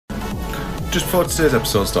Just before today's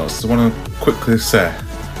episode starts, I want to quickly say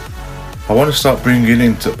I want to start bringing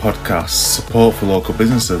into podcasts support for local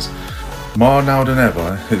businesses. More now than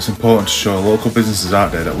ever, it's important to show local businesses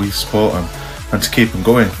out there that we support them and to keep them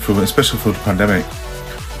going, especially through the pandemic.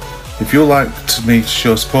 If you'd like me to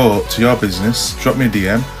show support to your business, drop me a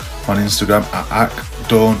DM on Instagram at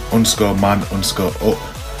 @don_man_up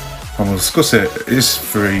and we'll discuss it. It's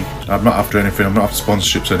free. I'm not after anything. I'm not after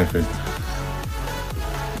sponsorships or anything.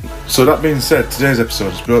 So that being said, today's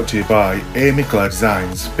episode is brought to you by Amy Clare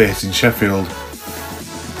Designs, based in Sheffield.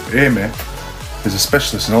 Amy is a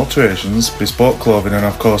specialist in alterations, bespoke clothing and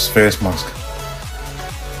of course face mask.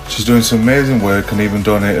 She's doing some amazing work and even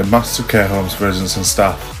donated massive care homes for residents and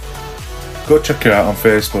staff. Go check her out on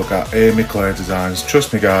Facebook at Amy Clare Designs.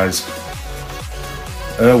 Trust me guys,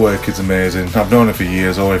 her work is amazing. I've known her for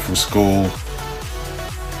years, all the way through school.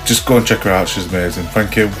 Just go and check her out, she's amazing.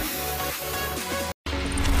 Thank you.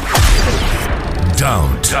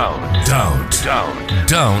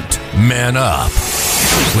 Don't man up.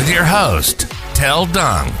 With your host, Tel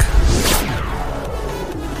Dunk.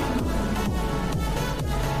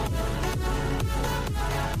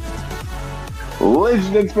 Ladies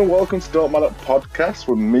and gentlemen, welcome to Don't Man Up podcast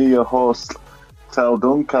with me, your host, Tel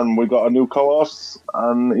Dunk, and we've got a new co-host,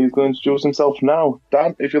 and he's going to introduce himself now.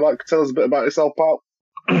 Dan, if you'd like to tell us a bit about yourself, pal.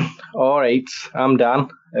 Alright, I'm Dan.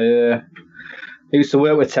 I used to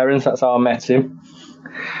work with Terence, that's how I met him.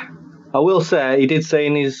 I will say, he did say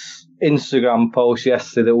in his Instagram post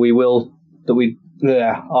yesterday that we are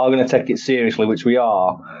going to take it seriously, which we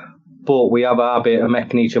are, but we have a habit of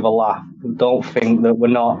making each other laugh. Don't think that we're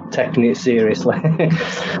not taking it seriously.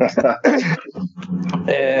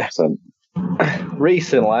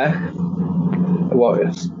 Recently,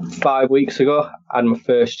 5 weeks ago, I had my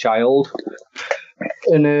first child,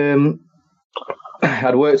 and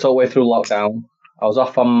I'd worked all the way through lockdown. I was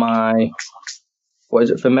off on my, what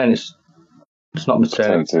is it for men? It's not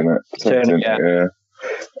maternity. Paternity, yeah.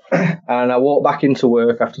 And I walked back into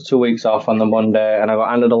work after 2 weeks off on the Monday, and I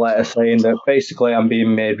got handed a letter saying that basically I'm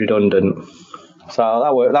being made redundant. So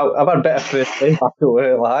that worked. I've had better first day after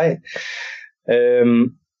work, like.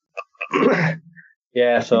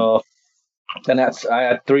 Yeah, so then I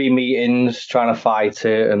had 3 meetings trying to fight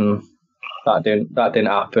it, and that didn't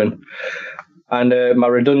happen. And my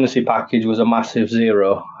redundancy package was a massive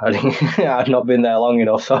zero. I'd not been there long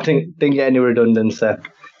enough, so I didn't get any redundancy.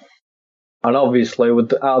 And obviously,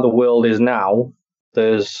 with how the world is now,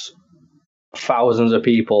 there's thousands of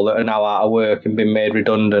people that are now out of work and been made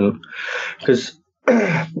redundant. Because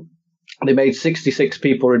they made 66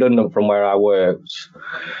 people redundant from where I worked.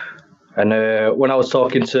 And when I was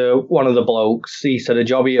talking to one of the blokes, he said a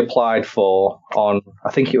job he applied for on,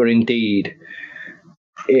 I think it were Indeed,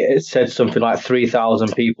 it said something like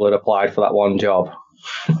 3,000 people had applied for that one job.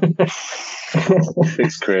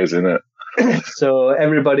 It's crazy, isn't it? So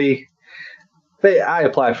everybody, I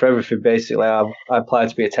applied for everything basically. I applied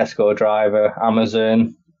to be a Tesco driver,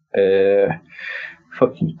 Amazon,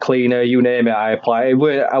 fucking cleaner, you name it. I applied.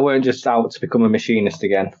 I weren't just out to become a machinist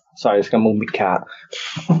again. Sorry, it's gonna move my cat.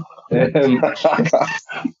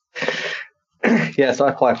 Yeah, so I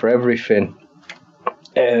applied for everything.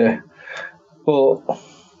 But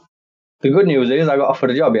the good news is I got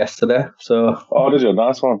offered a job yesterday. So. Oh, did you?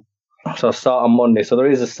 Nice one. So I start on Monday. So there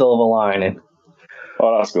is a silver lining.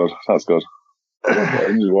 Oh, that's good. That's good.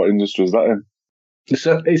 What industry is that in?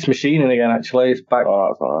 It's machining again, actually. It's back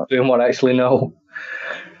doing what I actually know.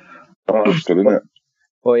 Oh, that's good, isn't it?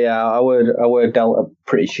 Well, yeah, I were dealt a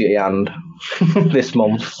pretty shitty hand this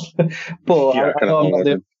month. But yeah, I know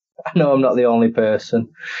I'm not the only person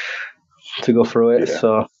to go through it. Yeah.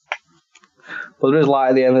 So, but there is light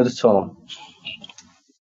at the end of the tunnel.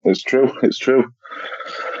 It's true. It's true.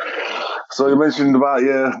 So you mentioned about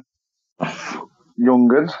your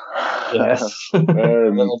young'un. Yes,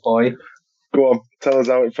 little boy. Go on, tell us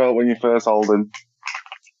how it felt when you first held him.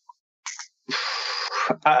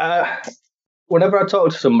 Whenever I talk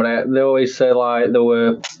to somebody, they always say like there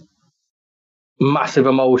were massive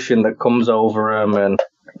emotion that comes over them, and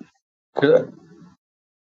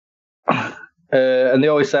they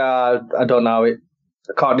always say I don't know it.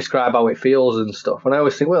 I can't describe how it feels and stuff. And I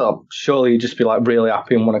always think, well, surely you just be like really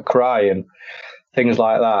happy and want to cry and things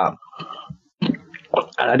like that.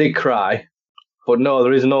 And I did cry, but no,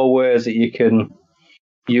 there is no words that you can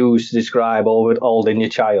use to describe holding your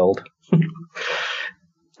child.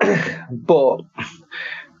 But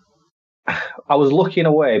I was lucky in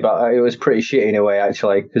a way, but it was pretty shitty in a way,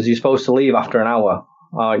 actually, because you're supposed to leave after an hour,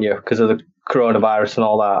 aren't you, because of the coronavirus and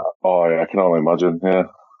all that. Oh, yeah, I can only imagine, yeah.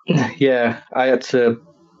 Yeah, I had to...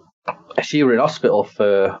 She was in hospital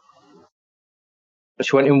for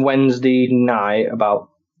She went in Wednesday night about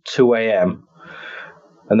 2 a.m.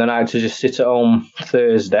 and then I had to just sit at home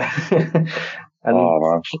Thursday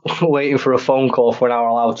and waiting for a phone call for an hour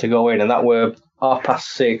allowed to go in, and that were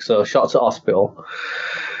 6:30, so shot to hospital.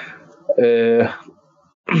 Yeah,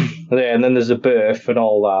 and then there's a birth and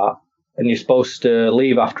all that, and you're supposed to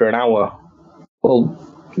leave after an hour.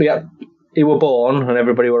 Well, yeah, he were born and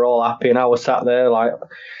everybody were all happy, and I was sat there like,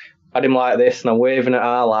 had him like this, and I'm waving at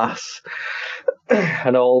our lass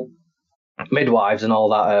and all midwives and all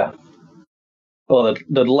that. Well,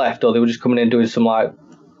 they'd left, or they were just coming in doing some like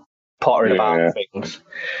pottering about things.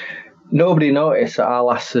 Nobody noticed that our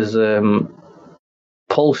lass's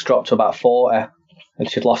pulse dropped to about 40, and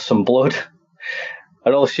she'd lost some blood.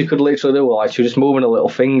 And all she could literally do was like, she was just moving a little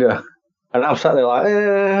finger. And I'm sat there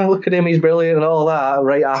like, look at him, he's brilliant and all that,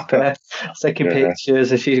 right happy, taking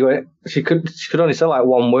pictures. And she's going, she could only say like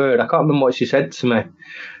one word. I can't remember what she said to me,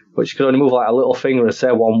 but she could only move like a little finger and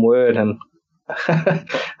say one word. And I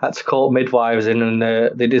had to call midwives in, and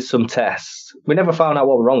they did some tests. We never found out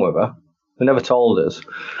what was wrong with her. They never told us.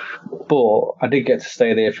 But I did get to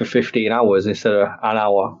stay there for 15 hours instead of an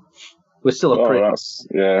hour. We're still a pretty...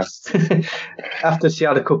 After she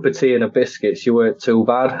had a cup of tea and a biscuit, she weren't too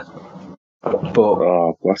bad.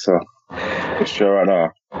 But bless her. Is she alright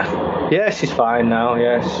now? Yeah, she's fine now.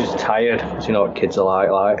 Yeah, she's tired. You know what kids are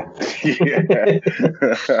like.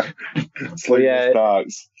 Sleep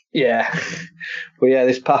starts. Yeah. But yeah,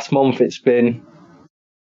 this past month it's been...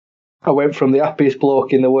 I went from the happiest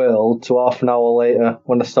bloke in the world to half an hour later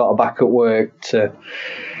when I started back at work to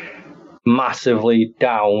massively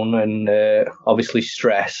down and obviously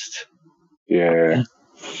stressed. Yeah.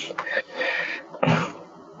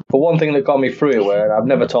 But one thing that got me through it, where I've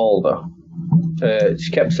never told her,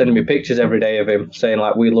 she kept sending me pictures every day of him saying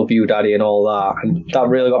like, "We love you, Daddy," and all that, and that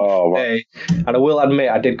really got me. And I will admit,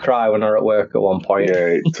 I did cry when I was at work at one point. Yeah,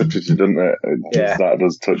 it touches you, doesn't it? That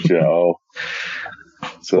does touch you at all.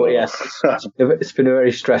 So. But yes, it's been a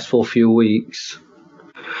very stressful few weeks.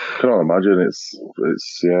 I can imagine it's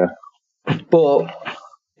yeah. But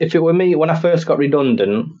if it were me, when I first got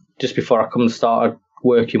redundant, just before I started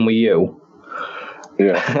working with you,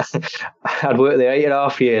 yeah, I'd worked there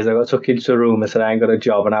 8.5 years. I got took into a room and said I ain't got a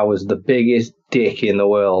job, and I was the biggest dick in the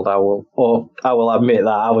world. I will admit that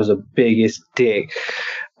I was the biggest dick.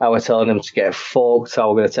 I was telling them to get fucked. I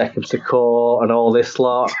was going to take them to court and all this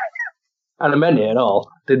lot. And I meant it and all.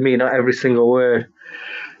 Did mean not every single word.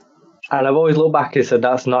 And I've always looked back and said,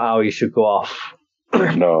 that's not how you should go off.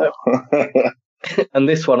 No. And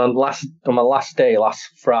this one, on my last day, last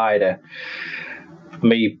Friday,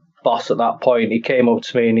 me boss at that point, he came up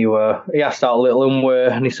to me and he asked out a little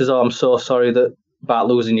and he says, "Oh, I'm so sorry about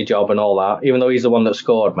losing your job and all that," even though he's the one that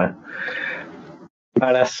scored me.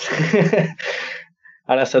 And I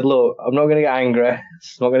said, "Look, I'm not going to get angry. I'm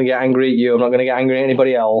not going to get angry at you. I'm not going to get angry at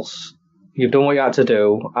anybody else. You've done what you had to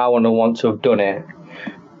do. I want to have done it.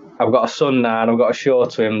 I've got a son now, and I've got to show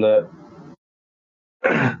to him that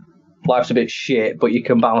life's a bit shit, but you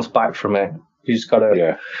can bounce back from it. You just got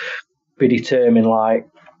to be determined, like."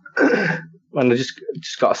 And I just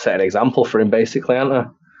got to set an example for him, basically, haven't I?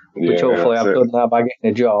 Which hopefully I've done that by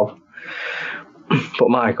getting a job. But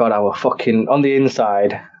my God, I was fucking on the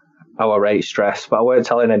inside. I was right stressed, but I weren't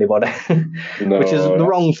telling anybody, which is the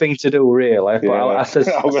wrong thing to do, really. But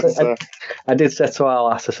I did say to our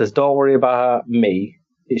lass, I says, "Don't worry about me.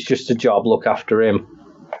 It's just a job. Look after him."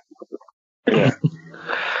 Yeah.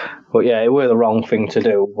 But yeah, it were the wrong thing to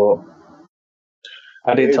do. But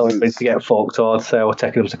I didn't tell anybody to get fucked or to say I was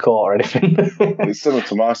taking them to court or anything. It's similar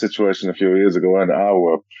to my situation a few years ago when I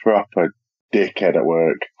was a proper dickhead at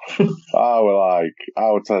work. I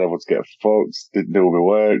would tell everyone to get fucked, didn't do my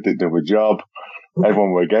work, didn't do my job.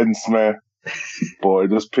 Everyone were against me. But it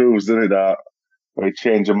just proves, doesn't it, that when you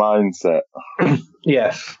change your mindset.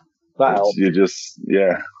 Yes, that helps. You just,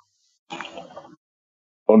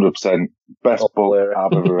 100%. Best book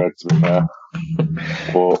I've ever read, to be fair.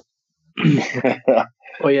 But...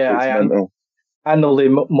 Well, yeah, I know they're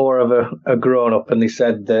more of a grown-up, and they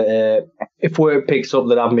said that if work picks up,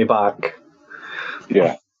 they'd have me back.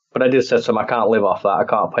 Yeah. But I did say to them, I can't live off that. I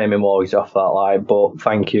can't pay my mortgage off that, like, but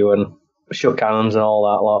thank you, and shook hands and all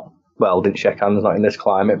that lot. Well, didn't shake hands, not in this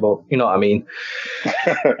climate, but you know what I mean.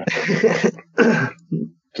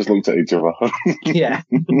 Just looked at each other. Yeah.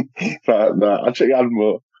 I shake hands,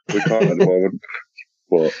 but we can't at the moment.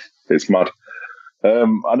 But it's mad.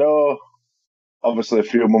 I know, obviously, a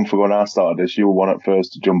few months ago when I started this, you were one at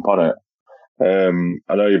first to jump on it.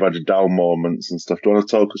 I know you've had your down moments and stuff. Do you want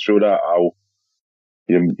to talk us through that? How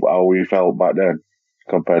you felt back then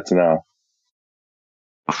compared to now?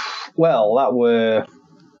 Well, that were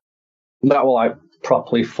like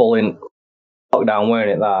properly full in lockdown, weren't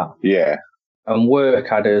it? That. Yeah. And work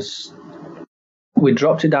had us. We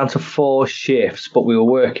dropped it down to 4 shifts, but we were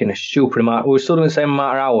working a stupid amount. We were still doing the same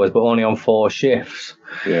amount of hours, but only on 4 shifts.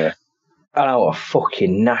 Yeah. And I was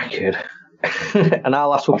fucking knackered. And our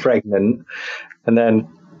lass were pregnant. And then,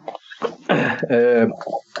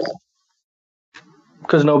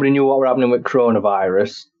 because nobody knew what were happening with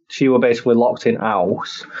coronavirus, she were basically locked in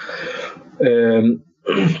house. They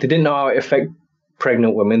didn't know how it affected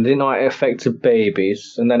pregnant women. They didn't know how it affected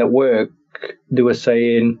babies. And then at work, they were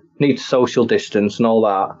saying, need to social distance and all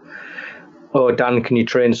that. Oh, Dan, can you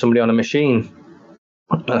train somebody on a machine?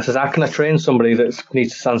 And I says, how can I train somebody that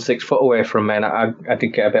needs to stand 6 foot away from me? And I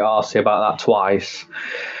did get a bit arsy about that twice.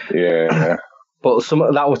 Yeah. But some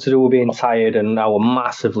of that was to do with being tired, and I was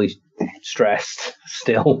massively stressed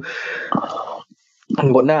still.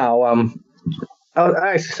 But now,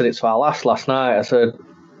 I actually said it to our last night. I said,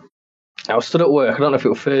 I was stood at work, I don't know if it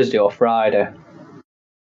was Thursday or Friday,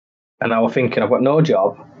 and I was thinking, I've got no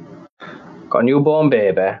job, got a newborn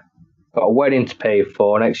baby, got a wedding to pay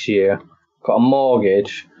for next year, got a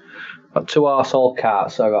mortgage, got 2 arsehole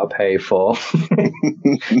cats I got to pay for.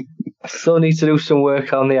 I still need to do some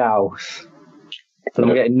work on the house, and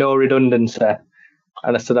I'm getting no redundancy.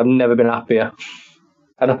 And I said, I've never been happier.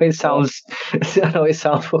 I know it sounds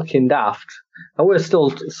fucking daft. I was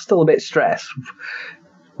still a bit stressed,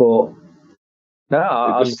 but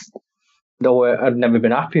no, I'd never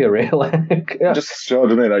been happier, really. Yeah. Just sure,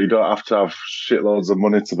 doesn't it? That you don't have to have shitloads of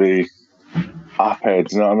money to be happy.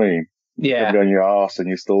 Do you know what I mean? Yeah. You can be on your arse and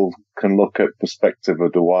you still can look at perspective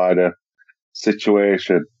of the wider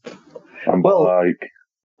situation. And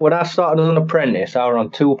when I started as an apprentice, I was on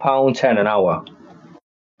 £2.10 an hour.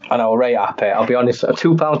 And I was right happy. I'll be honest,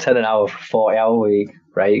 £2.10 an hour for a 40-hour week,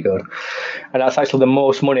 right good. And that's actually the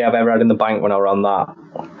most money I've ever had in the bank when I was on that.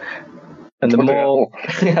 And the more,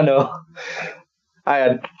 I know, I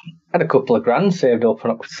had a couple of grand saved up,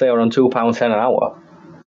 and I could say I was on £2.10 an hour.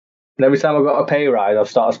 And every time I got a pay rise, I've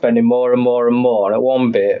started spending more and more and more. And at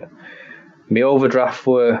one bit, my overdraft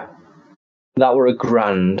were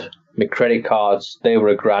 £1,000. My credit cards, they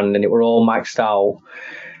were £1,000, and it were all maxed out.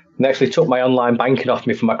 And they actually took my online banking off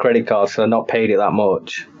me for my credit cards, so I'd not paid it that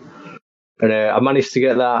much. And I managed to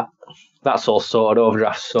get that's all sorted,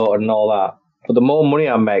 overdraft sorted and all that. But the more money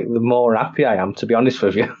I make, the more happy I am, to be honest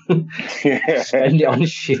with you. Yeah. Spend it on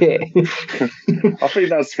shit. I think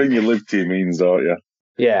that's the thing you live to your means, don't you?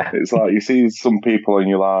 Yeah. It's like you see some people and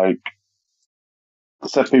you're like,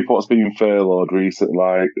 say people that's been furloughed recently,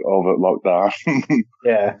 like over at lockdown.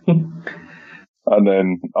 Yeah. And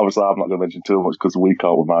then, obviously, I'm not going to mention too much because we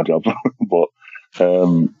can't with my job. But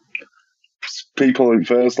people in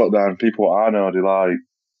first lockdown, people I know,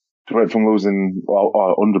 they went from losing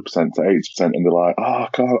 100% to 80%, and they're like, oh, I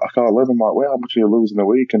can't live. I'm like, wait, how much are you losing a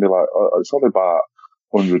week? And they're like, oh, it's only about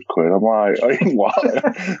 100 quid. I'm like, what?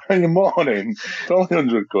 In the morning, it's only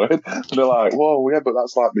 100 quid. And they're like, whoa, yeah, but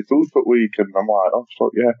that's like my food for a week. And I'm like, oh,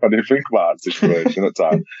 fuck yeah, I didn't think about that situation at the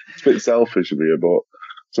time. It's a bit selfish of you, but,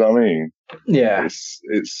 do you know what I mean? Yeah.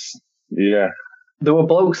 It's yeah. There were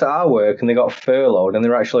blokes at our work and they got furloughed and they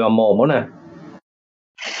were actually on more money.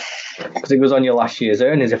 Because it was on your last year's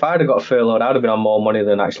earnings. If I'd have got furloughed, I'd have been on more money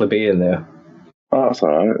than actually being there. Oh, that's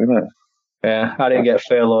alright, isn't it? Yeah, I didn't get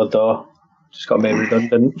furloughed though. Just got made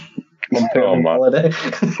redundant. Oh, man. Holiday.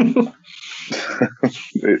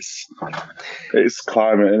 It's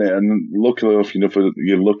climate, isn't it? And luckily enough,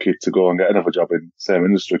 you're lucky to go and get another job in the same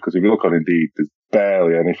industry, because if you look on Indeed, there's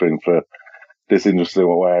barely anything for this industry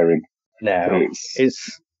we're in. No,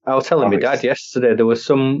 I was telling my dad yesterday, there were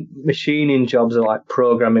some machining jobs that like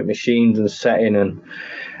programming machines and setting and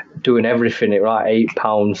doing everything at like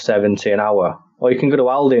 £8.70 an hour. Or you can go to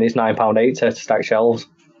Aldi and it's £9.80 to stack shelves.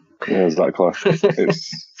 Yeah, exactly.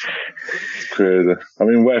 It's crazy. I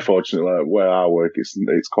mean, we're fortunate, like where I work,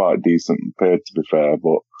 it's quite decent paid, to be fair,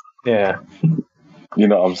 but yeah. You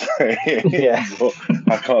know what I'm saying? Yeah. But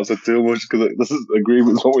I can't say too much because this is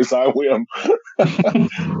agreements what we signed with them.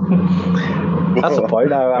 That's the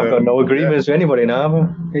point. I've got no agreements with anybody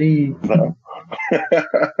now. Hey. No.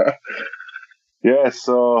 Yeah,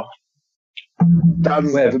 so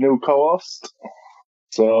Dan's the new co-host.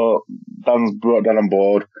 So Dan's brought Dan on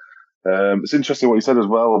board. It's interesting what you said as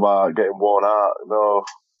well about getting worn out. You know,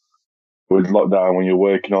 with lockdown, when you're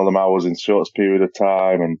working all them hours in short period of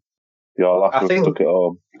time, and your lack of stuck at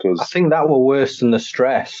home. I think that were worse than the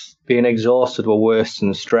stress. Being exhausted were worse than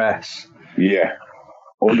the stress. Yeah,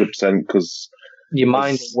 100%. Because your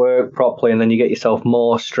mind doesn't work properly, and then you get yourself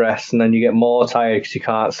more stressed, and then you get more tired because you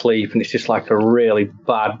can't sleep, and it's just like a really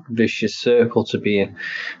bad, vicious circle to be in.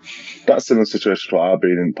 That's similar situation to what I've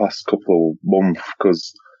been in the past couple of months,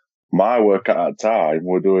 because my work at that time,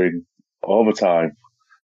 we're doing overtime.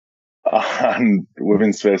 And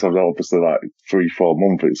within space of obviously like 3-4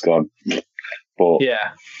 months it's gone. But Yeah.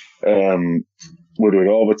 We're doing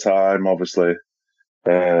overtime, obviously.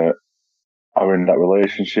 I'm in that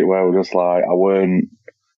relationship where we're just like, I weren't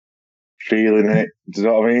feeling it. Do you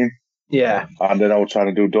know what I mean? Yeah. And then I was trying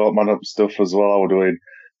to do Don't Man Up stuff as well. I was doing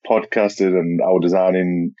podcasting and I was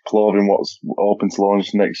designing clothing what's open to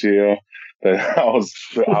launch next year. Then I was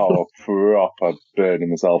proper burning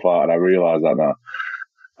myself out, and I realise that now.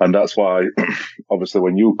 And that's why, obviously,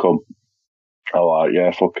 when you come, I'm like, yeah,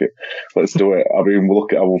 fuck it, let's do it. I mean,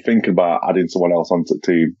 I was thinking about adding someone else onto the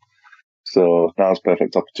team. So now's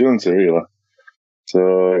perfect opportunity, really. So,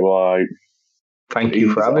 like... Thank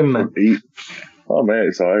you for having me. Oh, mate,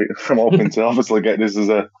 it's all right. I'm hoping to obviously get this as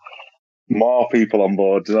more people on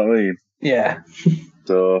board, do you know what I mean? Yeah.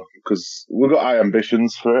 So, because we've got high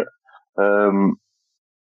ambitions for it.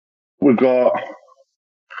 We've got...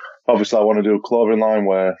 Obviously, I want to do a clothing line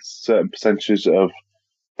where certain percentage of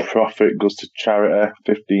profit goes to charity.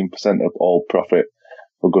 15% of all profit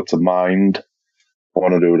will go to Mind. I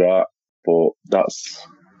want to do that, but that's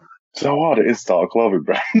so hard it is to start a clothing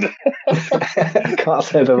brand. I can't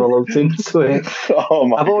say I've ever looked into it. Oh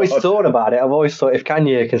my I've always God. thought about it. I've always thought if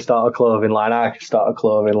Kanye can start a clothing line, I can start a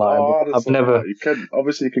clothing line. I've never. You can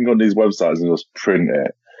go on these websites and just print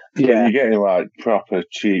it. But Yeah. you're getting like proper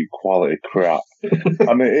cheap quality crap.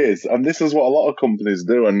 And it is. And this is what a lot of companies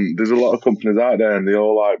do. And there's a lot of companies out there and they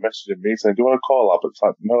all like messaging me saying, do you want to call up? It's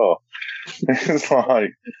like, no. It's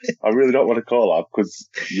like, I really don't want to call up because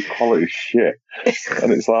your quality is shit.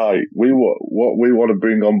 And it's like, what we want to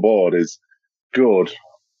bring on board is good,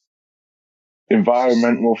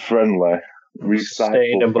 environmental friendly,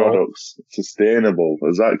 recycled products. Sustainable,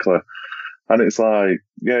 exactly. And it's like,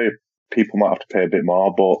 yeah, people might have to pay a bit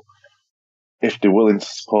more, but if they're willing to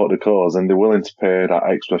support the cause and they're willing to pay that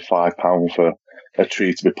extra £5 for a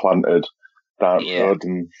tree to be planted down the road,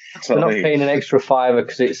 and they're not paying an extra £5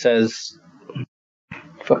 because it says,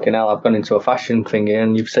 fucking hell, I've gone into a fashion thingy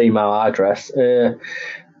and you've seen my address. You're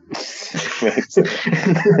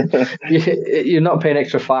not paying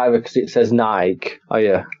extra £5 because it says Nike, are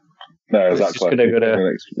you? No, exactly. It's just going to go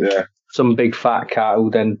to some big fat cat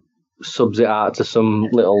who then subs it out to some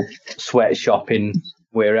little sweatshop in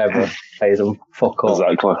wherever, pays them fuck all.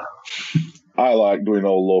 Exactly. I like doing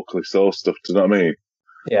all locally sourced stuff, do you know what I mean?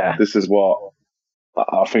 Yeah. This is what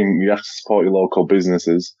I think you have to support your local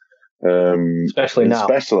businesses. Especially now.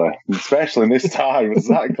 Especially in this time,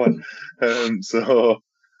 exactly. So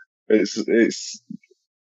it's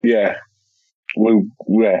yeah. I'm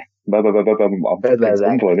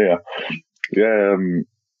fumbling here. Yeah.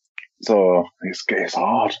 So it's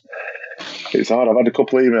hard. It's hard. I've had a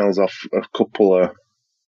couple of emails off a couple of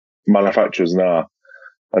manufacturers now,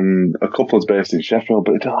 and a couple is based in Sheffield,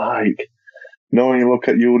 but they're like, when you look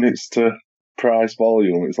at units to price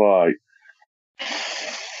volume, it's like,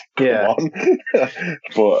 yeah. Come on.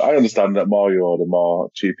 But I understand that more you order, more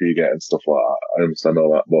cheaper you get and stuff like that. I understand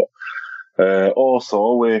all that. But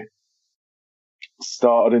also, we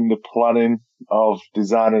started in the planning of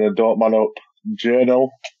designing a Don't Man Up journal.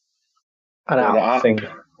 And I think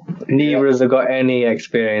neither of us have got any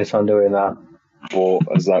experience on doing that. But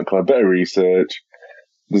exactly, a bit of research.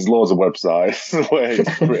 There's loads of websites where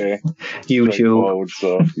it's pretty YouTube.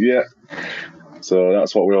 So yeah, so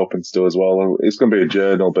that's what we're hoping to do as well. It's going to be a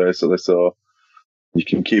journal basically, so you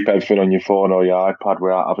can keep everything on your phone or your iPad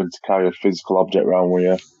without having to carry a physical object around with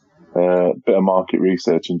you. A bit of market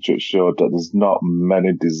research and just showed that there's not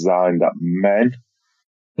many designed at men.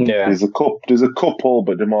 Yeah, there's a couple,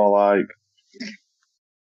 but they're more like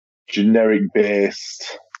generic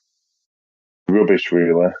based rubbish,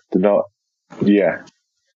 really. They're not. Yeah.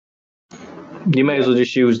 You may as well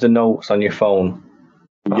just use the notes on your phone.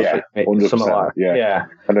 Yeah, 100%. Like, yeah.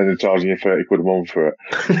 And then they're charging you £30 a month for it.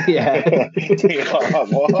 Yeah. You're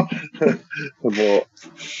like, what? But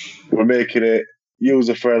we're making it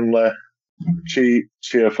user friendly, cheap,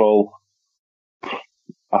 cheerful,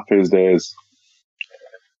 happy as days.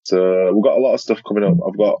 So we've got a lot of stuff coming up.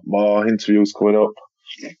 I've got more interviews coming up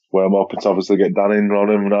where I'm hoping to obviously get Danny on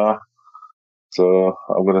them now. So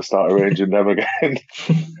I'm going to start arranging them again.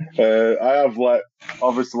 I have I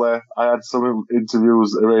had some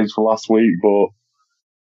interviews arranged for last week, but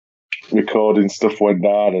recording stuff went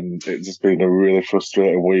down and it's just been a really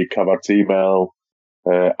frustrating week. I've had to email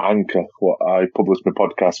Anchor, what I published my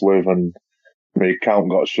podcast with, and my account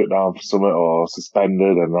got shut down for something or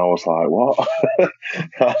suspended, and I was like, what?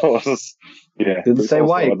 I was, yeah. Did they say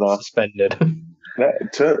why it was suspended?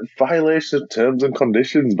 Violation of terms and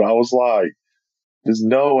conditions, but I was like, there's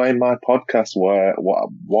no way in my podcast where what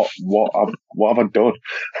have I done?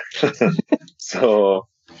 So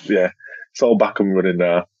yeah, it's all back and running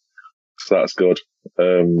now, so that's good.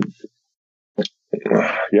 Yeah,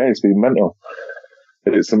 it's been mental.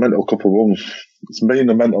 It's a mental couple of months. It's been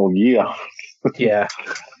a mental year. Yeah.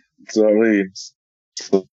 So I mean,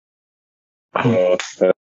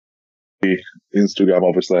 Instagram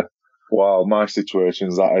obviously. Well, my situation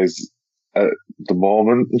is that is at the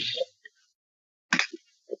moment.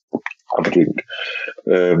 Have a drink.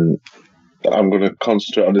 I'm going to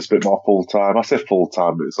concentrate on this a bit more full time. I say full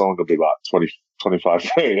time, but it's only going to be about 20, 25,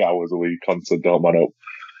 30 hours a week content, don't man up.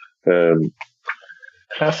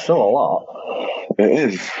 That's still a lot.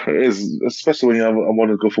 It is, especially when I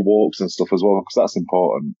want to go for walks and stuff as well, because that's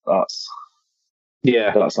important. That's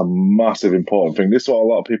a massive important thing. This is what a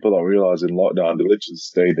lot of people don't realise in lockdown. They literally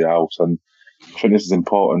stay in the house, and I think this is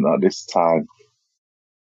important at this time.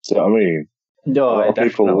 See what I mean? No, a lot of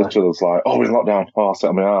people literally is like, oh, in lockdown, oh, I'll sit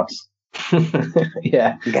on my ass.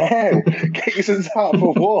 Yeah. No, get yourself out for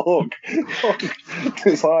a walk.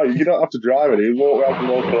 It's like, you don't have to drive it, you walk around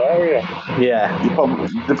the local area. Yeah.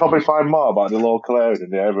 They probably find more about the local area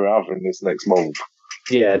than they ever have in this next month.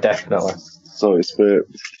 Yeah, definitely. So it's a bit...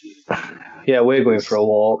 Yeah, we're going for a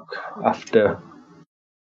walk after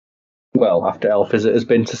Elphys has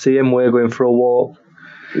been to see him. We're going for a walk.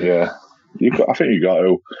 Yeah. I think you got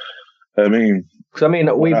to. I mean... Because,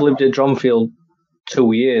 we've lived at Dronfield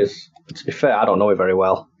 2 years. To be fair, I don't know it very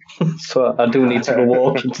well. So I do need to go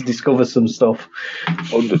walking to discover some stuff.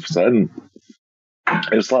 100%.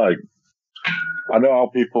 It's like, I know how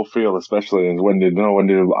people feel, especially when they're at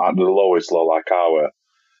the lowest low like our.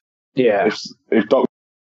 Yeah. If Dr.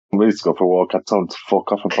 needs to go for a walk, I'd tell him to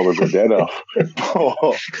fuck off and probably be dead off.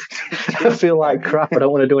 I feel like crap. I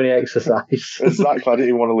don't want to do any exercise. Exactly. I didn't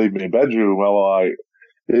even want to leave my bedroom.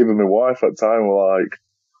 Even my wife at the time were like,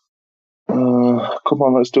 come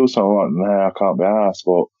on, let's do something. Like, nah, I can't be arsed,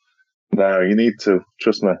 but no, you need to,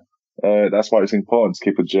 trust me. That's why it's important to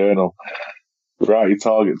keep a journal. Write your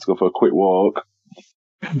target to go for a quick walk.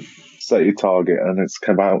 Set your target, and it's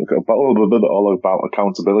all about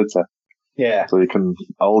accountability. Yeah. So you can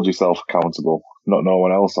hold yourself accountable, not no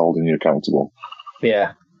one else holding you accountable.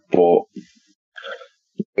 Yeah. But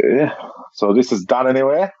yeah. So this is Dan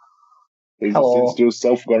anyway. He's just introduced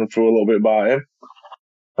himself, going through a little bit about him.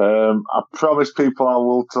 I promise people I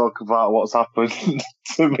will talk about what's happened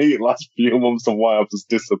to me the last few months and why I've just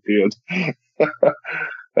disappeared. It's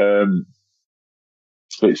a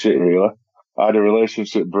bit shit, really. I had a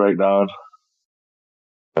relationship breakdown.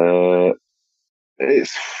 It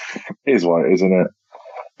is what it is, isn't it?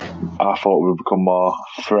 I thought we'd become more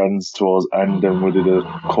friends towards the end, and we did a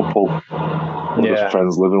couple. We're just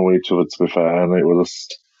friends living with each other, to be fair, and it was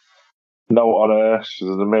just no on her. She's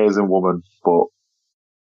an amazing woman, but.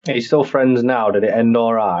 Are you still friends now? Did it end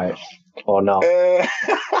alright? Or not? I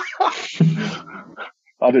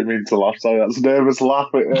didn't mean to laugh, sorry, that's a nervous laugh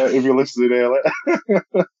if you're listening earlier.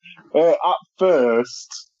 At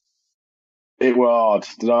first, it was hard,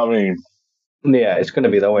 do you know what I mean? Yeah, it's going to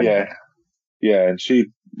be though, isn't it? Yeah, and she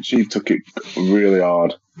took it really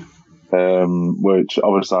hard, which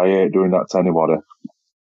obviously I hate doing that to anybody.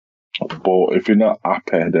 But if you're not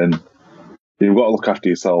happy, then you've got to look after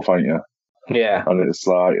yourself, ain't you? Yeah. And it's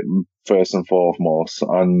like, first and foremost,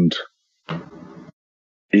 and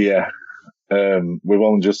yeah, we've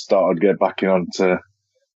only just started getting back into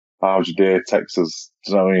how's your day, Texas,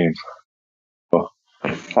 do you know what I mean? But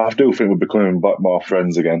I do think we're becoming back more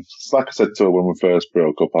friends again. It's like I said to her when we first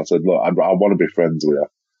broke up, I said, look, I want to be friends with you.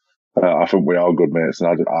 I think we are good mates, and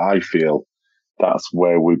I feel that's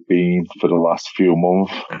where we've been for the last few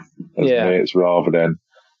months as mates rather than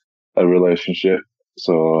a relationship.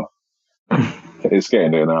 So it's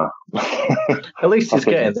getting there now. At least it's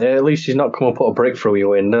getting there. At least she's not come and put a brick through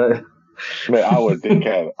you in. Mate, I would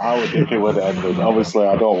dickhead when it ended. Obviously,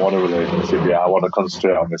 I don't want a relationship yet. I want to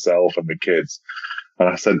concentrate on myself and my kids. And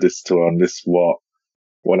I said this to her, and this what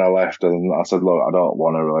when I left, and I said, look, I don't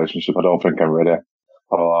want a relationship. I don't think I'm ready.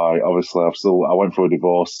 Obviously, I went through a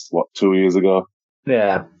divorce, 2 years ago?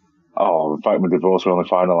 Yeah. Oh, in fact, my divorce was only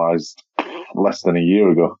finalised less than a year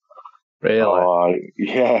ago. Really?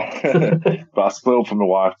 Yeah. But I split up from my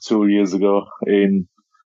wife 2 years ago in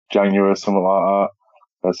January, something like that.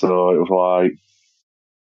 And so it was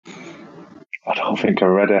like, I don't think I'm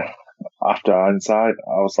ready. After hindsight,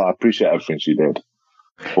 I was like, I appreciate everything she did.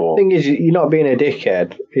 But the thing is, you're not being a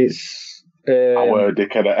dickhead. I were a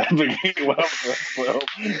dickhead at every game. Well,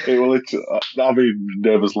 it will literally, I'll be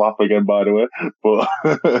nervous laugh again, by the way. But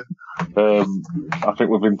I think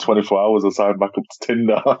within 24 hours I signed back up to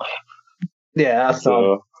Tinder. Yeah, that's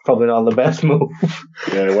probably not the best move.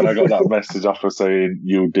 Yeah, when I got that message after saying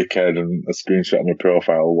 "you dickhead" and a screenshot of my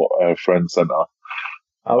profile, what a friend sent her.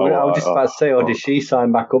 I was just about to say, did she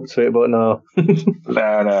sign back up to it? But no.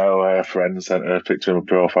 No, a friend sent her a picture of my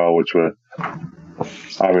profile, which were.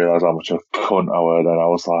 I realised how much of a cunt I were then. I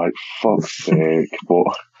was like, fuck's sake.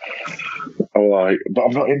 But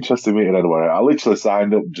I'm not interested in meeting anyone. I literally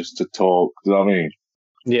signed up just to talk. Do you know what I mean?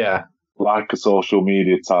 Yeah. Like a social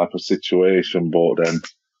media type of situation. But then,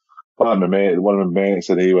 one of my mates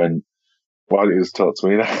said, he went, why didn't you just talk to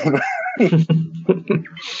me then?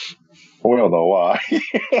 We all know why.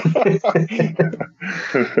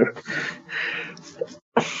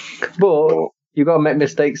 But you've got to make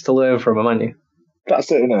mistakes to learn from them, haven't you?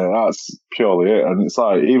 That's it, innit? That's purely it. And it's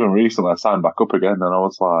like, even recently I signed back up again and I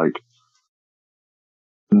was like,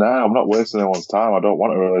 nah, I'm not wasting anyone's time. I don't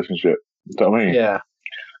want a relationship. Do you know what I mean? Yeah.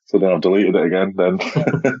 So then I've deleted it again then.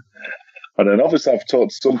 And then obviously I've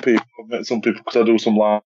talked to some people, I've met some people because I do some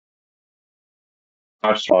live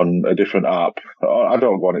on a different app. I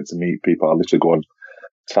don't go on it to meet people. I literally go on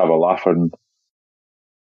to have a laugh and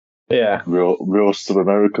roast some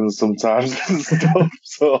Americans sometimes and stuff.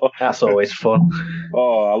 So that's always fun.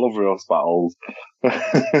 Oh, I love roast battles.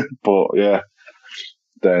 But yeah,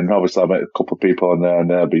 then obviously I met a couple of people on there and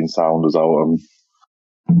they're being sounders out, and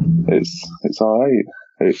it's all right.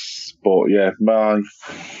 But yeah,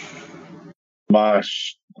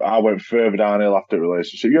 I went further downhill after a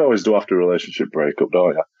relationship. You always do after a relationship breakup,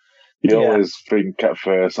 don't you? You always think at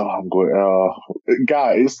first,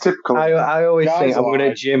 guy, it's typical. I always think I'm going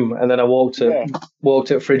to gym, and then I walked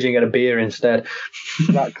to fridge and get a beer instead.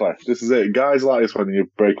 Exactly. This is it. Guys like this when you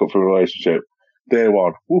break up for a relationship. Day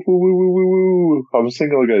one, woo, woo, woo, woo, woo, woo. I'm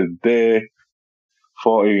single again. Day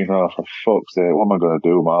 14, for fuck's sake, what am I going to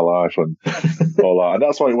do with my life and all that? And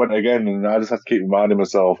that's why it went again, and I just had to keep reminding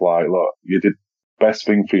myself, like, look, you did best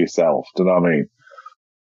thing for yourself. Do you know what I mean?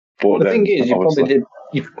 But the thing is,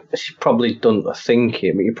 she probably done think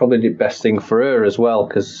it, but you probably did best thing for her as well,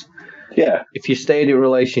 because if you stayed in a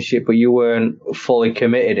relationship but you weren't fully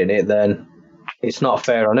committed in it, then it's not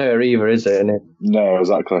fair on her either, is it? No,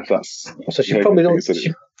 exactly. So she probably don't.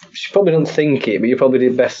 She probably don't think it, but you probably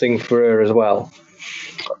did best thing for her as well.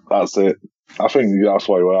 That's it. I think that's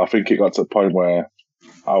why. I think it got to the point where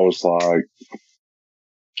I was like,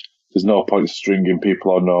 "There's no point stringing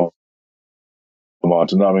people on no more."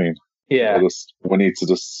 Do you know what I mean? Yeah. We need to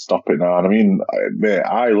just stop it now. And I mean,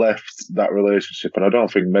 I left that relationship, and I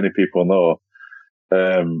don't think many people know.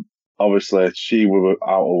 Obviously, she was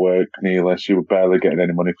out of work nearly. She was barely getting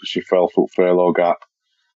any money because she fell through furlough gap.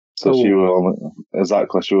 So she was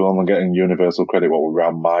only getting universal credit, what was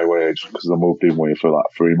around my wage, because I moved in with her for like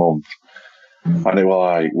 3 months. And it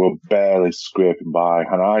was like, we're barely scraping by.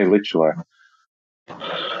 And I literally,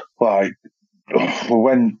 we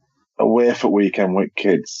went away for the weekend with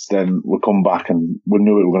kids, then we come back and we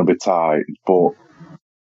knew it was going to be tight, but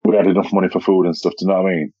we had enough money for food and stuff, do you know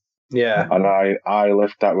what I mean? Yeah. And I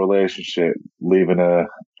left that relationship, leaving her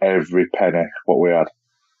every penny what we had.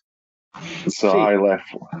 So I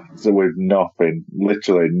left with nothing,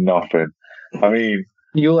 literally nothing. I mean,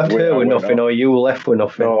 you left her with nothing, or you were left with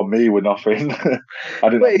nothing? No, me with nothing.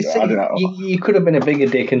 You could have been a bigger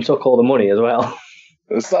dick and took all the money as well.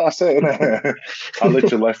 That's it, innit? I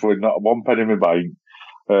literally left with not one penny in my bank,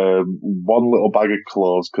 one little bag of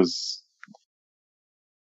clothes, because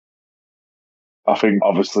I think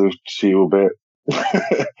obviously she will be.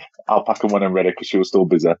 I'll pack them when I'm ready because she was still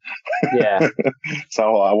busy. Yeah.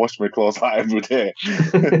 So I washed my clothes out every day.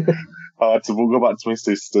 I had to go back to my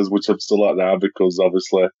sister's, which I'm still at now, because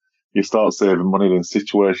obviously you start saving money, then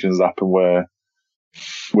situations happen where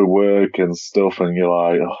we work and stuff, and you're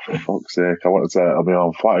like, oh, for fuck's sake, I want to I'll be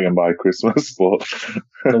on flat again by Christmas, but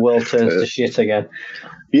the world turns to shit again.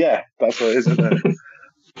 Yeah, that's what it is, isn't it?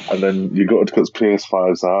 And then you go to cut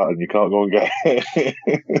PS5's out and you can't go and get it.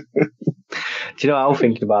 Do you know what I'm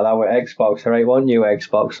thinking about that with Xbox? I want new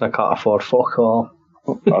Xbox and I can't afford fuck all.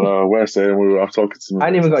 I know, we're saying I was talking to me. I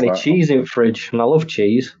ain't even got any cheese in the fridge, and I love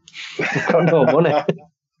cheese. I've got no money.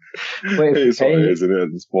 It's what it is, isn't it,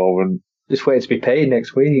 at this moment? Just wait to be paid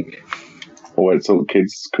next week. Or wait till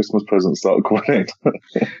kids' Christmas presents start coming in.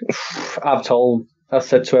 I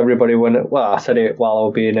said to everybody I said it while I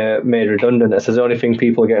was being made redundant. I said the only thing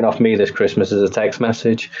people are getting off me this Christmas is a text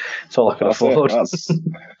message. That's all I can afford.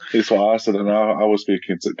 It's what I said, and I was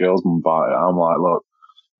speaking to girls about it. I'm like, look,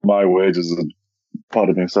 my wages have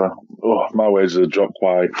dropped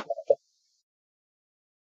quite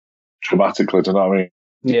dramatically. Do you know what I mean?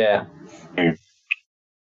 Yeah.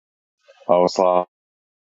 I was like,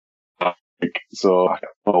 so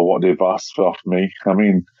what they've asked off me. I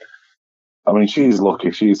mean, she's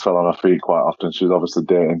lucky. She's fell on her feet quite often. She's obviously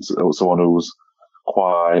dating someone who's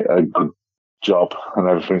quite a good job and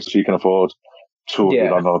everything. So she can afford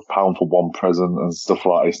 £200 for one present and stuff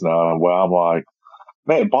like this now. Where I'm like,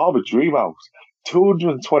 mate, Barbara Dreamhouse,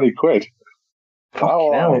 220 quid.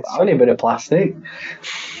 Fucking hell, it's only a bit of plastic.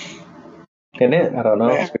 Isn't it? I don't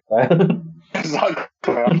know. Exactly.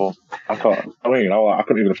 I couldn't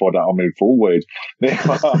even afford that on my full wage.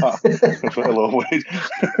 For a low wage.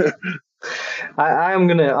 I'm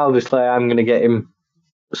gonna get him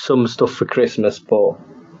some stuff for Christmas, but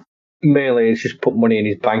mainly it's just put money in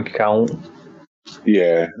his bank account.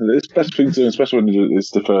 Yeah, it's the best thing to do, especially when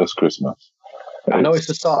it's the first Christmas. I know it's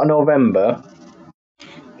the start of November,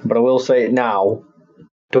 but I will say it now.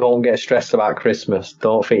 Don't get stressed about Christmas.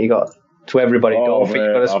 Don't think you got to everybody. Don't think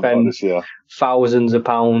you got to spend thousands of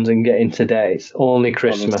pounds and get into today. It's only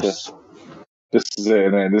Christmas. Honestly, this is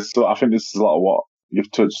it, isn't it? I think this is a lot of what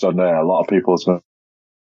you've touched on there. A lot of people are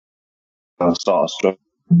going to start stressing.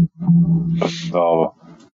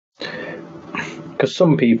 Because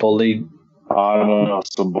some people, I don't know,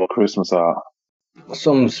 some Christmas art.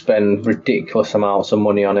 Some spend ridiculous amounts of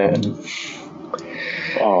money on it.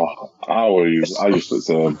 I used to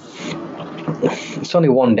say it's only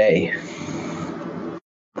one day.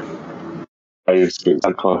 I used to be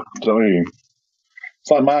exactly. Do you know what I mean?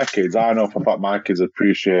 It's like my kids. I know for a fact my kids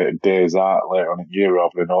appreciate days out later on in the year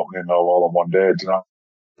rather than opening them all on one day. Do you know?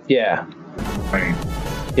 Yeah. I mean,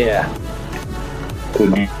 yeah.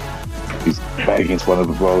 He's betting against one of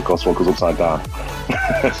the roller coaster one goes upside down.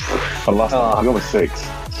 And last time she got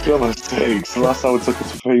me 6. The last time we took her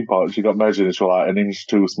to theme park, she got measured and she was like an inch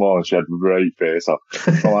too small and she had a great face. So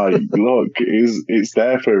I'm like, look, it's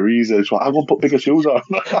there for a reason. She's like, I'm going to put bigger shoes on.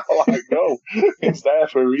 I'm like, no, it's there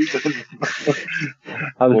for a reason.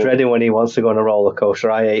 I'm dreading when he wants to go on a roller coaster.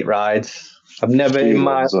 I hate rides. I've never in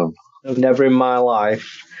my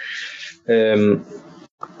life,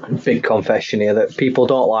 big confession here that people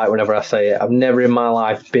don't like whenever I say it. I've never in my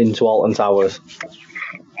life been to Alton Towers.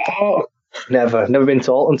 Oh. Never been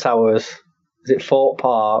to Alton Towers. Is it Fort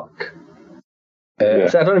Park? So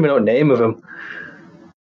I don't even know the name of them.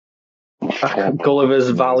 Gulliver's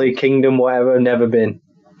Valley, Kingdom, whatever. Never been.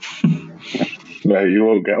 No, you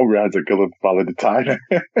won't get around to Gulliver's Valley the time.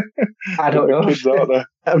 I don't know. Kids, aren't they?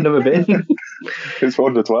 I've never been. It's for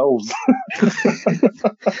under 12s.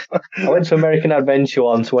 I went to American Adventure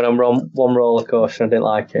once when I'm on one roller coaster and I didn't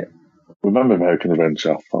like it. Remember American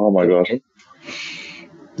Adventure? Oh my god.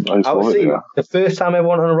 The first time I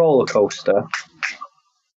went on a roller coaster,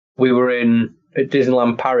 we were at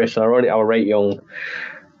Disneyland Paris, and I was right young.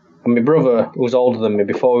 And my brother, who was older than me,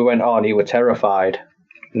 before we went on, he was terrified.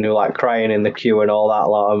 And he was like crying in the queue and all that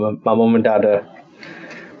lot. And my mum and dad are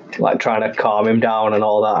like trying to calm him down and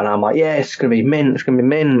all that. And I'm like, yeah, it's gonna be mint.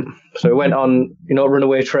 So we went on,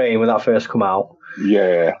 Runaway Train when that first come out.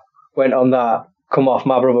 Yeah. Went on that. Come off,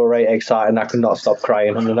 my brother was right excited and I could not stop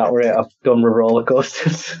crying, and that was it. I've done with roller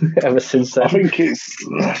coasters ever since then. I think do you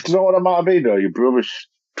know what it might be though? Your brother's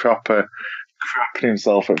proper crapping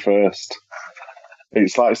himself at first.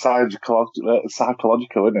 It's like psychological,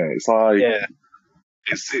 isn't it? It's like,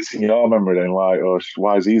 it's in your memory then, like, oh,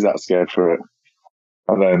 why is he that scared for it?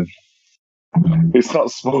 And then it's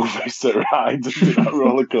not smooth, it's the ride, that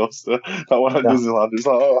roller coaster. That one at Disneyland, it's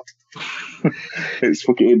like, oh. It's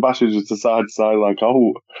fucking, it bashes you to side to side, like,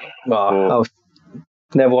 oh. I've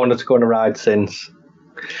never wanted to go on a ride since.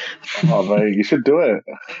 Oh, mate, you should do it.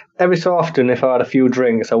 Every so often, if I had a few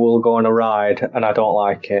drinks, I will go on a ride, and I don't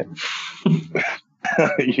like it.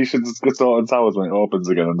 You should just go to Alton Towers when it opens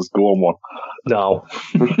again and just go on one. No.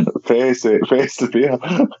 Face the fear.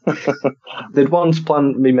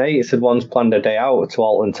 My mates had once planned a day out to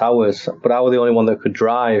Alton Towers, but I was the only one that could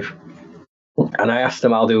drive. And I asked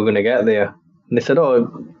them how they were going to get there. And they said,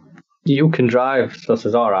 oh, you can drive. So I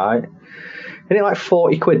said, all right. Isn't it like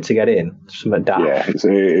 40 quid to get in? Something daft. Yeah, it's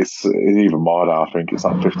even more now, I think. It's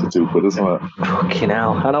like 52 quid, isn't it? Fucking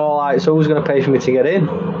hell. And I'm all like, so who's going to pay for me to get in?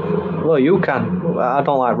 Well, you can. I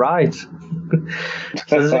don't like rides.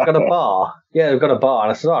 So has it got a bar? Yeah, they've got a bar.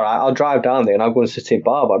 And I said, all right, I'll drive down there and I'll go and sit in the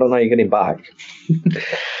bar, but I don't know how you're getting back.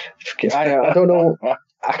 I don't know.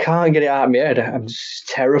 I can't get it out of my head. I'm just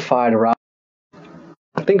terrified of rides.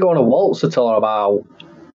 I didn't go on a waltz until I was about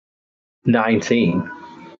 19.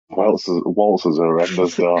 Waltzers are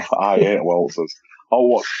horrendous, though. I hate waltzers. I'll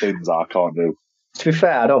watch things I can't do. To be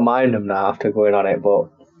fair, I don't mind them now after going on it, but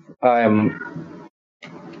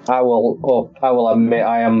I will admit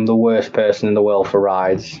I am the worst person in the world for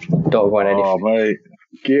rides. Don't go on anything. Oh, mate,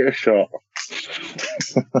 give it a shot.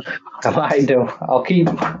 I might do. I'll keep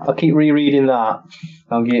rereading that.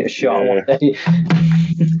 I'll give it a shot one day.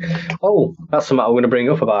 Oh, that's something I'm going to bring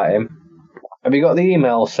up about him. Have you got the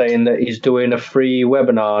email saying that he's doing a free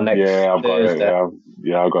webinar next Thursday? Yeah, I've got it.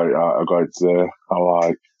 Yeah, I got it. I got it. I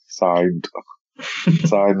like signed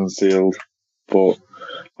and sealed. But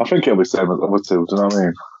I think it'll be the same as the other two. Do you know what I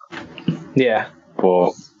mean? Yeah.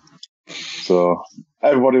 But so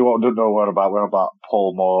everybody what don't know what about, we're about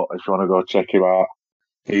Paul Moore. If you want to go check him out,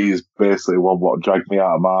 he's basically one what dragged me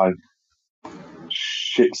out of my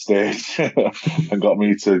shit stage and got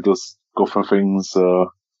me to just go for things. So if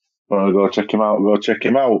you want to go check him out, go check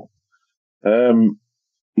him out.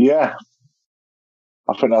 Yeah,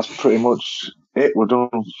 I think that's pretty much it. We're done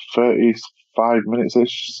 35 minutes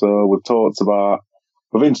ish. So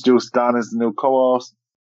we've introduced Dan as the new co-host.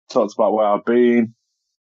 Talked about where I've been.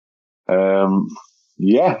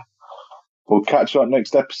 Yeah, we'll catch you on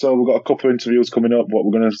next episode. We've got a couple of interviews coming up, but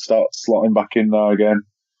we're going to start slotting back in now again.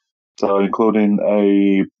 So, including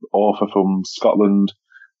a author from Scotland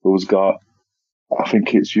who's got, I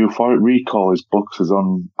think it's Euphoric Recall. His book is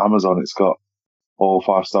on Amazon. It's got all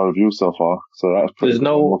 5-star reviews so far. So that's pretty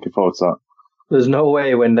cool. I'm looking forward to that. There's no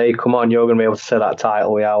way when they come on you're going to be able to say that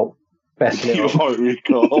title without messing it up. Euphoric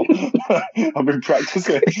Recall. I've been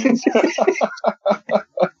practicing.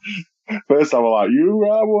 First time I'm like,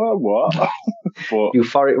 what? But,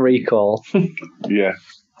 Euphoric Recall. Yeah,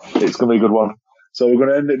 it's going to be a good one. So we're going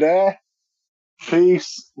to end it there.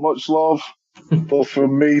 Peace, much love. Love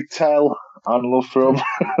from me, Tel, and love from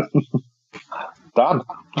Dan.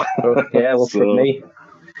 Yeah, love from me.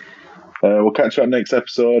 We'll catch you on next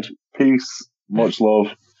episode. Peace, much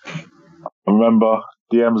love. And remember,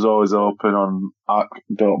 DM's always open on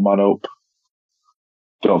Don't Man Up.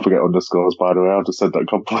 Don't forget underscores, by the way. I just said that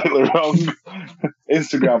completely wrong.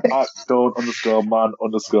 Instagram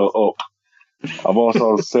 @don't_man_up. I'm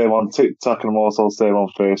also the same on TikTok and I'm also the same on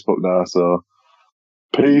Facebook now. So,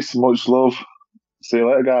 peace, much love. See you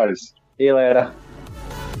later, guys. See you later.